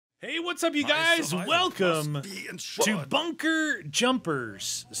Hey, what's up, you guys? Welcome to Bunker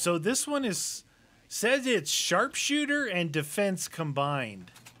Jumpers. So this one says it's sharpshooter and defense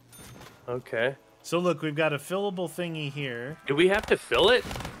combined. Okay. So look, we've got a fillable thingy here. Do we have to fill it?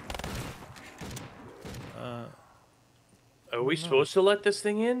 Are we supposed to let this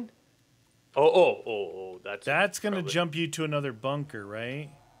thing in? Oh, that's gonna jump you to another bunker, right?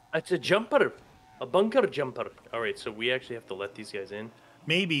 It's a jumper. A bunker jumper. Alright, so we actually have to let these guys in?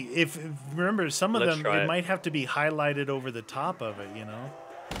 Maybe. If remember, some of them, it it might have to be highlighted over the top of it, you know?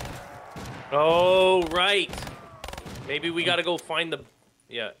 Oh, right. Maybe we gotta go find the...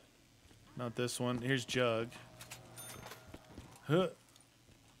 Yeah. Not this one. Here's Jug. Huh.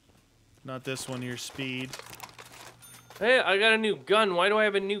 Not this one. Here's Speed. Hey, I got a new gun. Why do I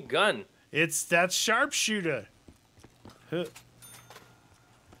have a new gun? That's sharpshooter. Huh.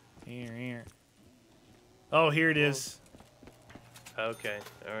 Here. Oh, here it is. Okay,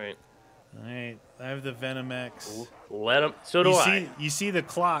 alright. Alright, I have the Venom X. Let him... So do I. You see the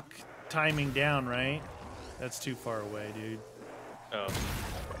clock timing down, right? That's too far away, dude. Oh.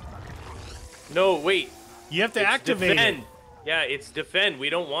 No, wait. You have to activate defend. it. Yeah, it's defend. We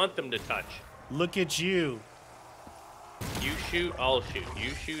don't want them to touch. Look at you. You shoot, I'll shoot.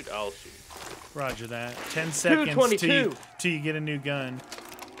 You shoot, I'll shoot. Roger that. 10 seconds till you get a new gun.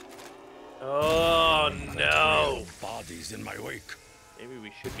 Oh, no. Bodies in my wake. Maybe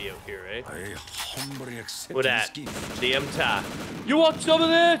we should be out here, right? I humbly accept What this at? gift. The MTA. You want some of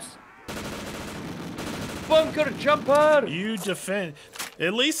this? Bunker jumper! You defend.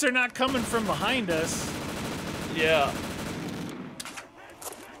 At least they're not coming from behind us. Yeah.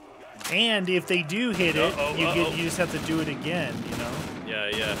 And if they do hit it, you just have to do it again, you know?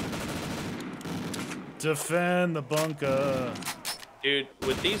 Yeah. Defend the bunker. Dude,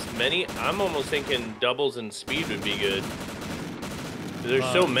 with these many, I'm almost thinking doubles and speed would be good. There's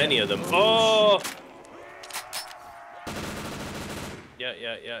so many of them. Oh!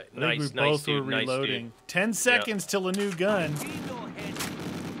 Yeah. Nice, both dude. were reloading. Nice, dude. 10 seconds till a new gun.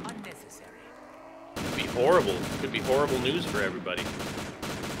 Could be horrible. Could be horrible news for everybody.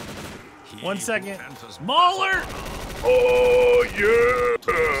 1 second. Mauler! Oh, yeah!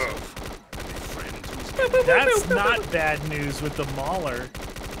 That's not bad news with the Mauler.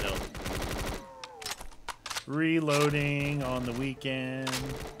 No. Reloading on the weekend.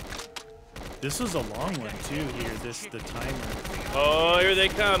 This was a long one too here, the timer. Oh, here they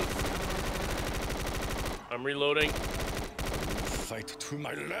come. I'm reloading. Fight to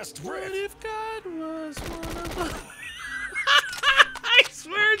my last breath. What if God was one of us? I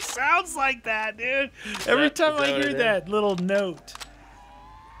swear it sounds like that, dude. Every time I hear that little note.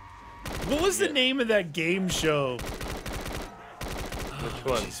 What was the name of that game show? Which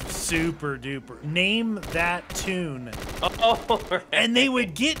one? Super duper. Name that tune. Oh, right. And they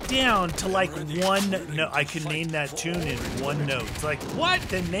would get down to like one note. I could name that tune in one note. It's like, what?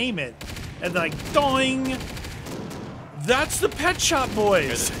 Then name it. And like, doing. That's the Pet Shop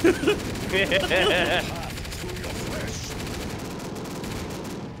Boys.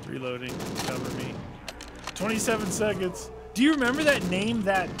 Reloading. Cover me. 27 seconds. Do you remember that Name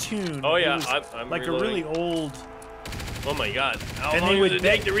That Tune? Oh, yeah. I'm like reloading. a really old... Oh, my God. How and long they would does it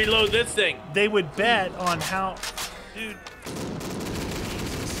take to reload this thing? They would bet on how... Dude.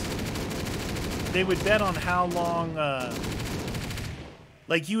 They would bet on how long...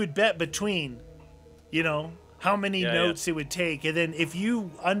 like, you would bet between, you know, how many notes it would take. And then if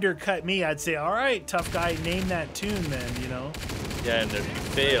you undercut me, I'd say, all right, tough guy, name that tune then, you know? Yeah, and if you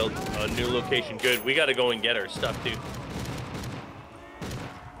failed, a new location. Good. We got to go and get our stuff, dude.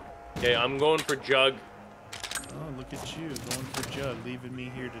 Okay, I'm going for Jug. Oh, look at you, going for Jug, leaving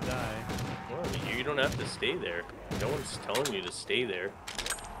me here to die. Well, you don't have to stay there. No one's telling you to stay there.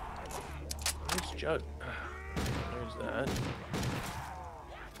 Where's Jug? There's that.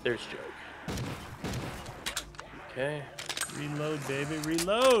 There's Jug. Okay. Reload, baby,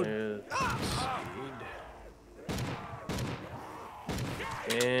 reload! There's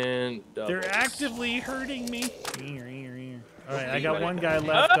speed. And doubles. They're actively hurting me. Alright, I got one guy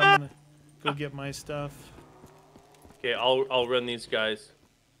left. I'm gonna go get my stuff. Okay, I'll run these guys.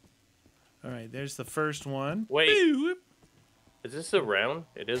 Alright, there's the first one. Wait. Boop. Is this a round?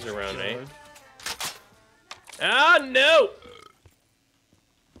 It is a round, eh? Ah, no!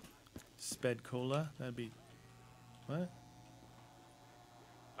 Sped Cola. That'd be... What?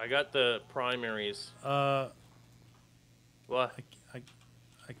 I got the primaries. What?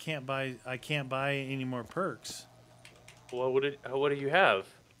 I can't buy any more perks. Well, what do you have?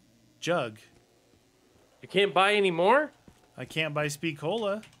 Jug. You can't buy any more? I can't buy Speed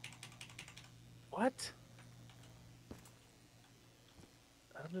Cola. What?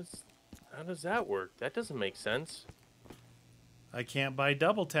 I don't How does that work? That doesn't make sense. I can't buy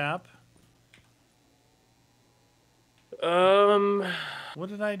double tap. What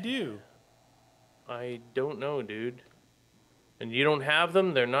did I do? I don't know, dude. And you don't have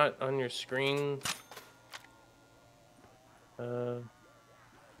them? They're not on your screen? So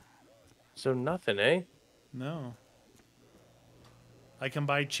nothing, eh? No. I can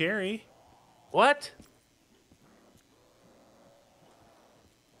buy cherry. What?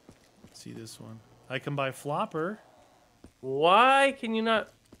 Let's see this one. I can buy flopper. Why can you not?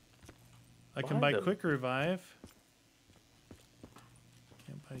 I can Buy buy them. quick revive.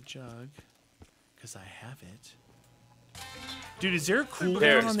 Can't buy jug. Because I have it. Dude, is there a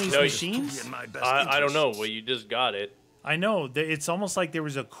cooldown on these no, machines? I don't know. Well, you just got it. I know. It's almost like there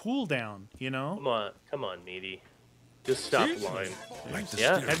was a cooldown, you know? Come on, Needy. Just stop lying.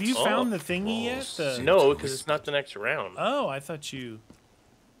 Yeah. Have you found the thingy yet? No, because it's not the next round. Oh, I thought you...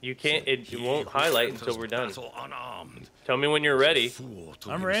 You can't. It won't highlight until we're done. Unarmed, Tell me when you're ready. fool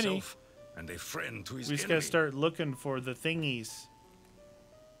to I'm ready. himself and a friend to his We just enemy. gotta start looking for the thingies.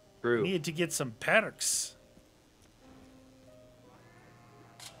 True. Need to get some perks.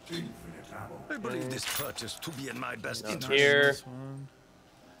 I believe this purchase to be in my best Not interest. here. This one.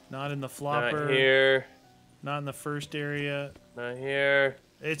 Not in the flopper. Not here. Not in the first area. Not here.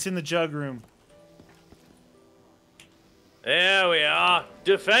 It's in the jug room. There we are.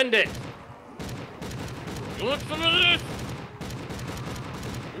 Defend it. You want some of this?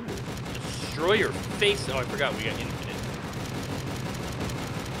 Ooh, destroy your face. Oh, I forgot we got infinite.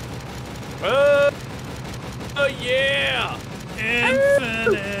 Oh yeah.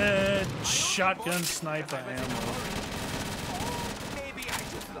 Infinite shotgun sniper ammo.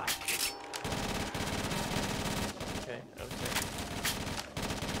 Okay.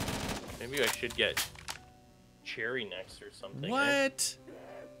 Maybe I should get cherry next or something. eh? What?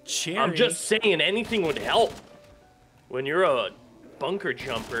 Cherry? I'm just saying anything would help. When you're a bunker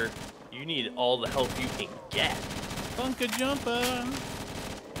jumper, you need all the help you can get. Bunker jumper.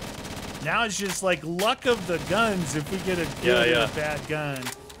 Now it's just like luck of the guns if we get a good or a bad gun.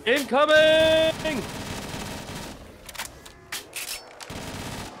 Incoming!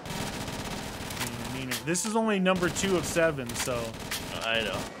 This is only number 2 of 7, so. I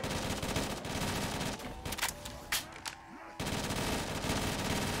know.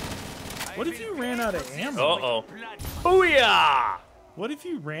 What if you ran out of ammo? Uh-oh. Booyah! What if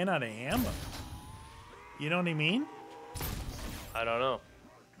you ran out of ammo? You know what I mean? I don't know.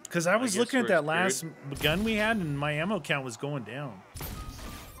 Because I was guess looking at we're that last gun we had, and my ammo count was going down.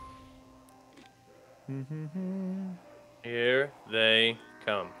 Here they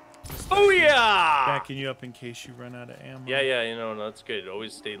come. Booyah! Backing you up in case you run out of ammo. Yeah, you know, that's good.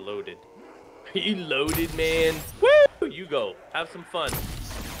 Always stay loaded. You loaded, man. Woo! You go. Have some fun.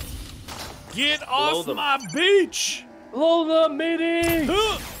 Get Blow off them. my beach! Blow the midi!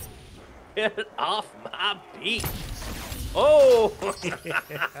 Huh. Get off my beach! Oh!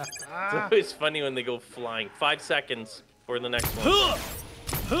 It's always funny when they go flying. 5 seconds for the next one. Huh.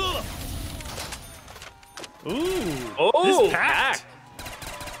 Huh. Ooh. Oh, this packed. packed.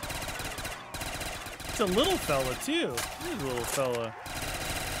 It's a little fella, too. Here's a little fella.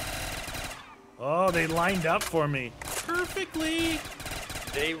 Oh, they lined up for me. Perfectly.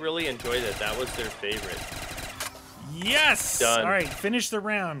 They really enjoyed it. That was their favorite. Yes! Done. All right, finish the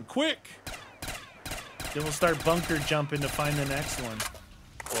round. Quick. Then we'll start bunker jumping to find the next one.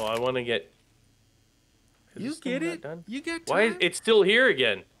 Well, I want to get... Is You this thing get not it? done? You get Why is time? it's still here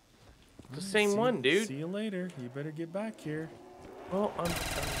again? It's the same See- one, dude. See you later. You better get back here. Well, I'm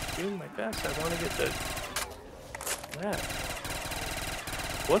doing my best. I want to get the... That.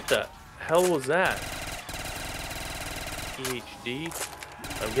 What the hell was that? PhD?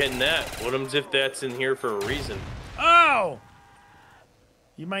 I'm getting that. What happens if that's in here for a reason? Oh!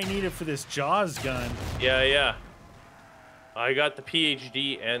 You might need it for this Jaws gun. Yeah. I got the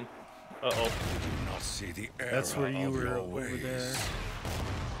PhD and... Uh-oh. Not see the error That's where you of were your over ways. there.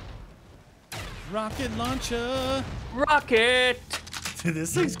 Rocket launcher! Rocket! Dude,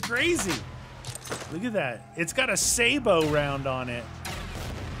 this thing's crazy. Look at that. It's got a Sabo round on it.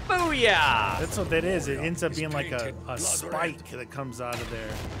 Booyah! That's what that is. It ends up It's being like a painted blood spike that comes out of there.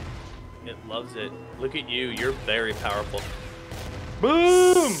 It loves it. Look at you. You're very powerful.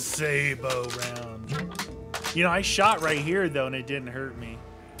 Boom! Sabo round. You know, I shot right here, though, and it didn't hurt me.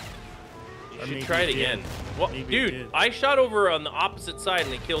 You Or should maybe try it it did. again. What? Maybe it Dude, did. I shot over on the opposite side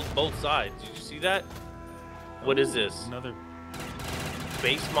and it killed both sides. Did you see that? What is this? Another.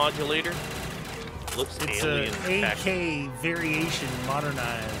 Base modulator? Looks It's alien. a tech. AK variation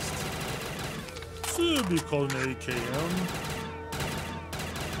modernized. So it'd be called an AKM.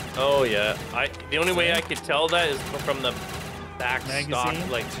 Oh yeah. The only way I could tell that is from the back stock, Magazine?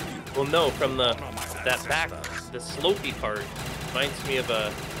 like, well, no, from the slopey part. Reminds me of the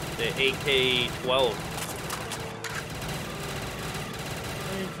AK-12.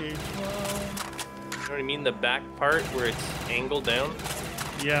 AK-12. You know what I mean? The back part where it's angled down.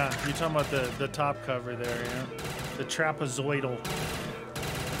 Yeah, you're talking about the top cover there, yeah. The trapezoidal.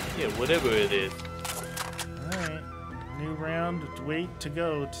 Yeah, whatever it is. All right, new round. Wait to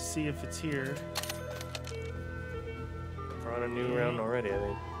go to see if it's here. We're on a new round already, I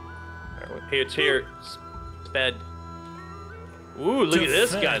think. All right, hey, it's here. Sped. Ooh, look at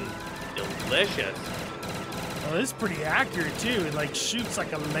this gun. Delicious. Oh, this is pretty accurate too. It like shoots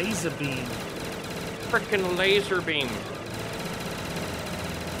like a laser beam. Frickin' laser beam.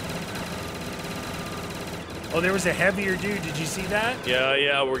 Oh, there was a heavier dude. Did you see that?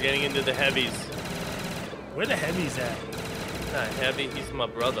 Yeah, we're getting into the heavies. Where the heavies at? Not heavy, he's my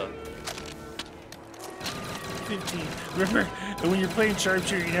brother. 15. Remember, when you're playing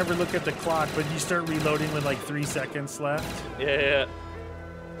sharpshooter, you never look at the clock, but you start reloading with like 3 seconds left. Yeah.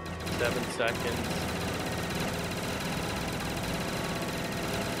 7 seconds.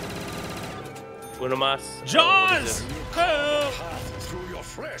 Uno más. Jaws! Oh, Through your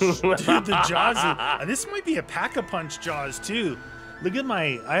flesh. dude, the Jaws. This might be a Pack-a-Punch Jaws too. Look at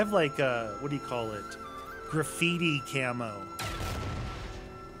I have like, what do you call it? Graffiti camo.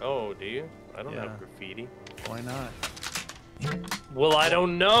 Oh, do you? I don't Yeah. have graffiti. Why not? Well, I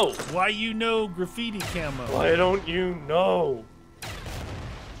don't know. Why you know graffiti camo? Why don't you know?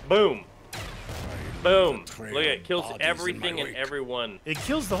 Boom. Boom. Look at it. Kills everything and everyone. It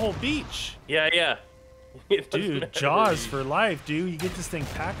kills the whole beach. Yeah. It doesn't Dude, matter. Jaws for life, dude. You get this thing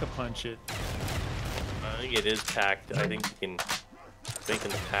Pack-a-Punch it. I think it is packed. I think you can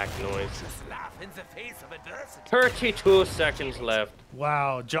making the pack noise. 32 seconds left.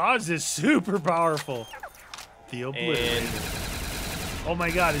 Wow, Jaws is super powerful. The Oblivion. And Oh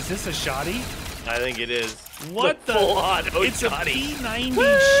my god, is this a shotty? I think it is. What the? Full auto It's shotty. a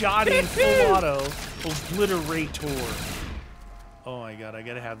P90 shotty full auto obliterator. Oh my god, I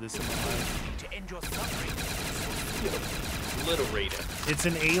gotta have this in my mind. To end your suffering. Obliterator. It's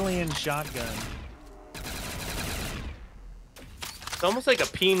an alien shotgun. It's almost like a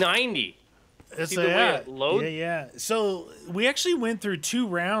P90. It's See the way it loads? Yeah. So we actually went through 2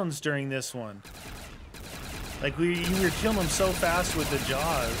 rounds during this one. Like you were killing them so fast with the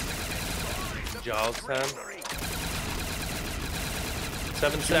Jaws. Jaws time.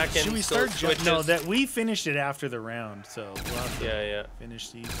 7 seconds. Should we so start? it switches. No, that we finished it after the round, so we'll have to Yeah. finish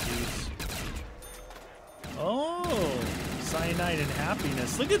these dudes. Oh, cyanide and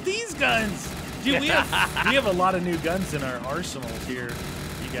happiness. Look at these guns, dude. We have a lot of new guns in our arsenals here,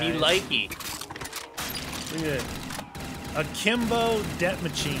 you guys. Me likey. Look at it. Akimbo Det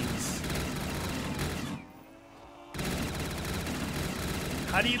Machines.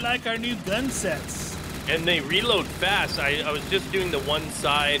 How do you like our new gun sets? And they reload fast. I was just doing the one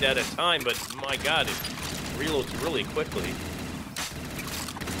side at a time, but my god, it reloads really quickly.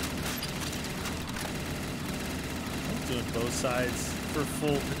 I'm doing both sides for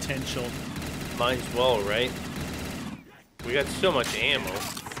full potential. Might as well, right? We got so much ammo.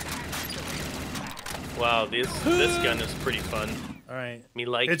 Wow, this gun is pretty fun. All right. Me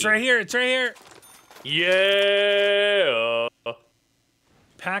like It's right here. It's right here. Yeah.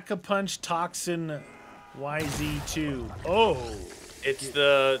 Pack-a-Punch Toxin YZ2. Oh. It's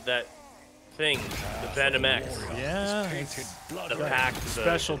that thing, the Venom X. Yeah. The pack.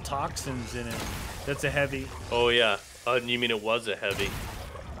 Special toxins in it. That's a heavy. Oh yeah. You mean it was a heavy?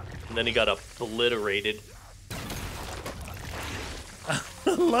 And then he got obliterated. I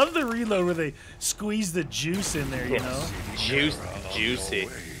love the reload where they squeeze the juice in there, you know? Juicy. Hey,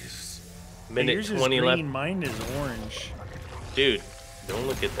 Minute yours is 20 green, left. mine is orange. Dude, don't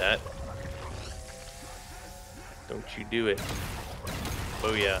look at that. Don't you do it.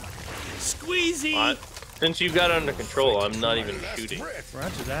 Oh yeah. Squeezy! Since you got it under control, I'm not even shooting.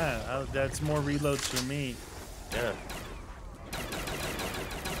 Roger that. That's more reloads for me. Yeah.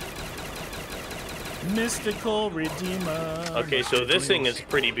 Mystical Redeemer. Okay, so this thing is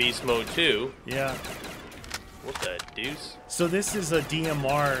pretty beast mode too. Yeah. What the deuce? So this is a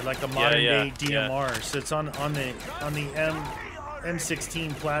DMR, like a modern day yeah. DMR. So it's on the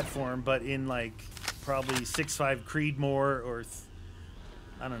M16 platform, but in like probably 6.5 Creedmoor or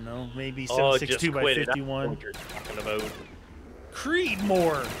I don't know, maybe 7.62 by 51. What you're talking about.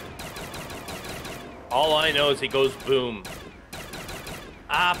 Creedmoor. All I know is he goes boom.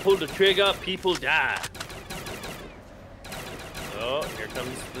 I pull the trigger, people die. Oh, here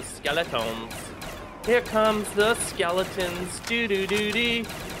comes the skeletons. Here comes the skeletons. Doo doo doo doo.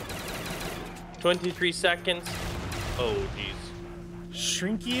 23 seconds. Oh, jeez.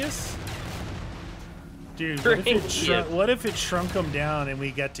 Shrinkiest? Dude, Shrinkiest. what if it shrunk him down and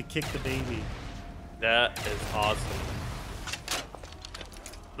we got to kick the baby? That is awesome.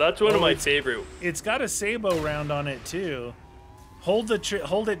 That's one of my favorite. It's got a Sabo round on it too. Hold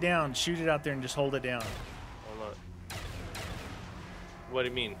it down. Shoot it out there and just hold it down. Hold on. What do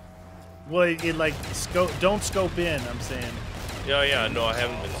you mean? Well, it like don't scope in. I'm saying. Yeah, yeah. No, I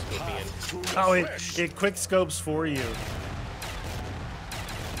haven't been scoping in. Oh, it quick scopes for you.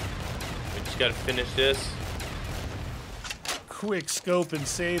 We just gotta finish this. Quick scope and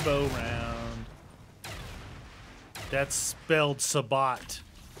Sabo round. That's spelled Sabat.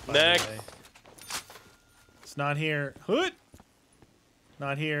 Next. It's not here. Hoot.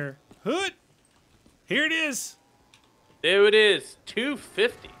 Not here. Hoot. Here it is. There it is.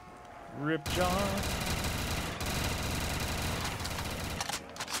 250. Rip John.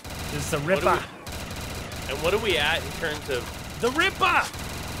 This is the Ripper. And what are we at in terms of The Ripper.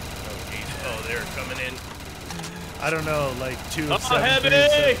 Oh, geez. Oh, they're coming in. I don't know, like 2 of 7.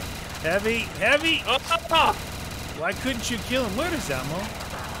 Heavy! Heavy. Oh, Why couldn't you kill him? Where is ammo?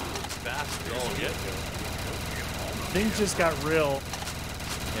 fast. Oh, yeah. Things just got real.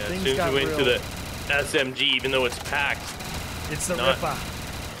 Yeah, as Things soon as got we went to real. the SMG, even though it's packed. It's the Not- Ripper.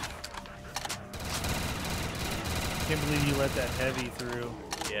 Can't believe you let that heavy through.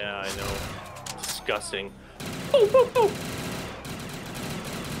 Yeah, I know. Disgusting.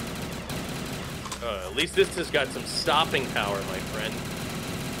 Oh, at least this has got some stopping power, my friend.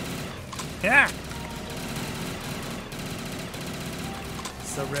 Yeah.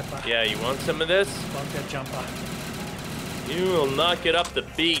 It's the Ripper. Yeah, you want some of this? Bunker jumper. You will not get up the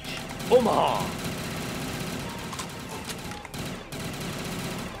beach. Omaha!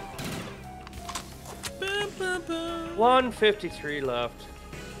 Boom, boom, boom. 153 left.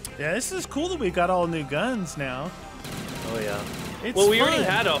 Yeah, this is cool that we got all new guns now. Oh yeah. It's Well, we fun. already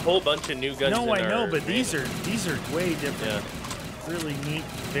had a whole bunch of new guns. No, in I know, our but these training. are way different. Yeah. Really neat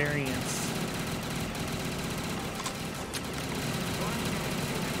variants.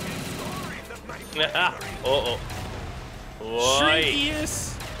 Uh-oh. Why?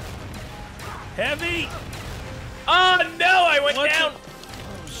 Shrinkiest. Heavy. Oh no, I went What down.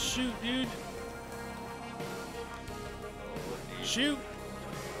 Oh shoot, dude. Shoot.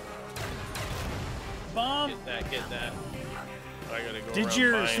 Bomb. Get that, get that. I gotta go Did around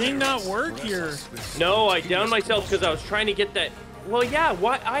your buying thing it. not work? Your No, I downed myself because I was trying to get that. Well, yeah,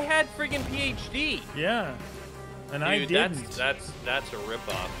 what? I had friggin' PhD. yeah, and I Dude, didn't. that's a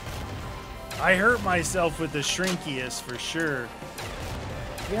ripoff. I hurt myself with the Shrinkiest for sure.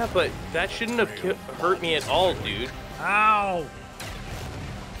 Yeah, but that shouldn't have hurt me at all, dude. Ow.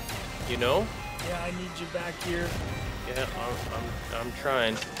 You know? Yeah, I need you back here. Yeah, I'm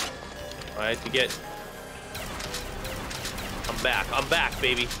trying. I had to get. I'm back,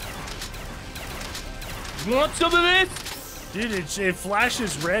 baby. You want some of this? Dude, it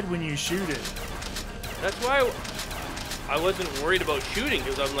flashes red when you shoot it. That's why I wasn't worried about shooting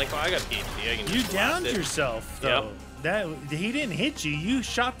because I'm like, oh, I got PhD. I can You just blast downed it. yourself though. That he didn't hit you. You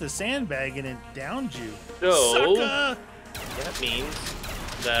shot the sandbag and it downed you. So Sucker! that means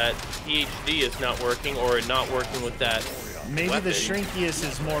that PhD is not working or not working with that. Maybe weapon. the Shrinkiest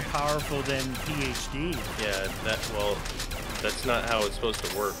is more powerful than PhD. Yeah, well, that's not how it's supposed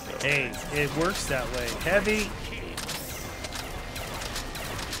to work. Though. Hey, it works that way. Heavy.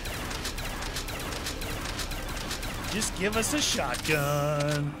 Just give us a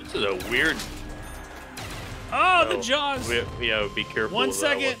shotgun. This is a weird. Oh, the jaws. Yeah, be careful. 1 with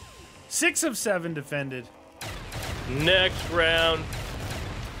that second. 6 of 7 defended. one. Next round.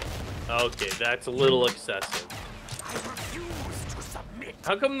 Okay, that's a little excessive.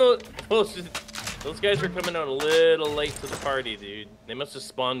 How come those guys are coming out a little late to the party, dude? They must have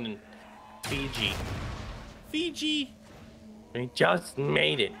spawned in Fiji. Fiji. We just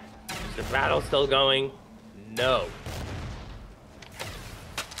made it. Is the battle still going? No.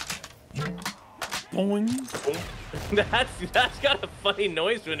 Boing. That's got a funny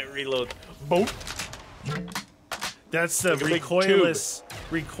noise when it reloads. Boom. That's the Like a big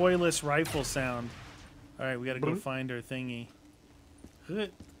recoilless rifle sound. All right, we gotta go find our thingy.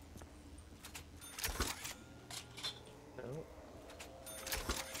 Good.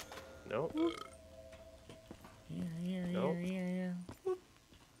 No. Here. Nope. Here.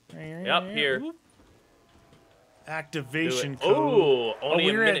 Yep, here. Whoop. Activation Oh, code. only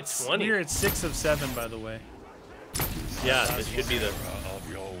a we're minute at 20. We're at 6 of 7, by the way. Yeah, this should be the Of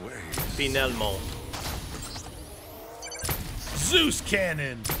your ways. finalement. Zeus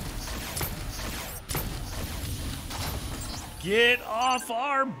cannon. Get off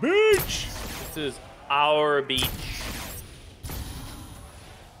our beach. This is our beach.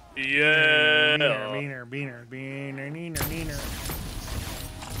 Yeah. Meaner.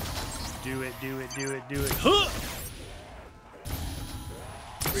 Do it. Huh!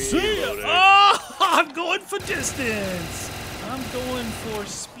 See ya! Reloading. Oh, I'm going for distance. I'm going for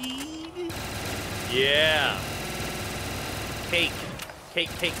speed. Yeah. Cake.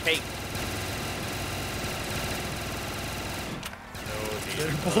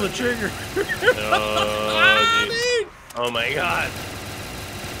 Better pull the trigger. Oh, dude. Oh my god.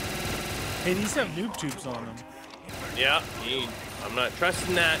 Hey, these have noob tubes on them. Yeah, I'm not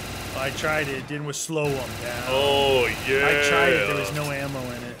trusting that. I tried it. It didn't slow them down. Oh, yeah. I tried it. There was no ammo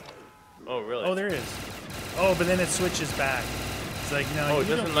in it. Oh, really? Oh, there is. Oh, but then it switches back. It's like, no. Oh, it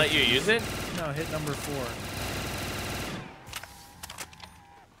doesn't let you use it? No, hit number 4.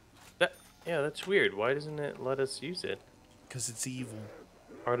 Yeah, that's weird. Why doesn't it let us use it? Because it's evil.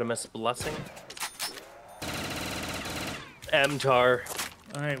 Artemis Blessing. MTAR.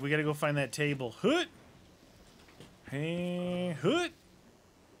 All right, we got to go find that table. Hoot. Hey, hoot.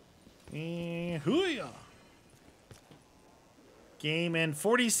 Hooyah. Game and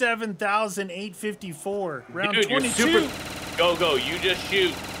 47,854. Round Dude, 22. You're super... Go. You just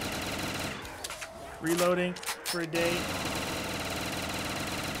shoot. Reloading for a day.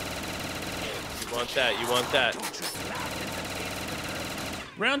 You want that.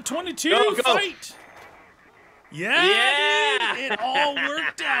 Round 22. Go. Fight. Yeah. Yeah. Dude, it all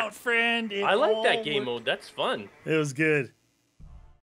worked out, friend. I like that game mode. That's fun. It was good.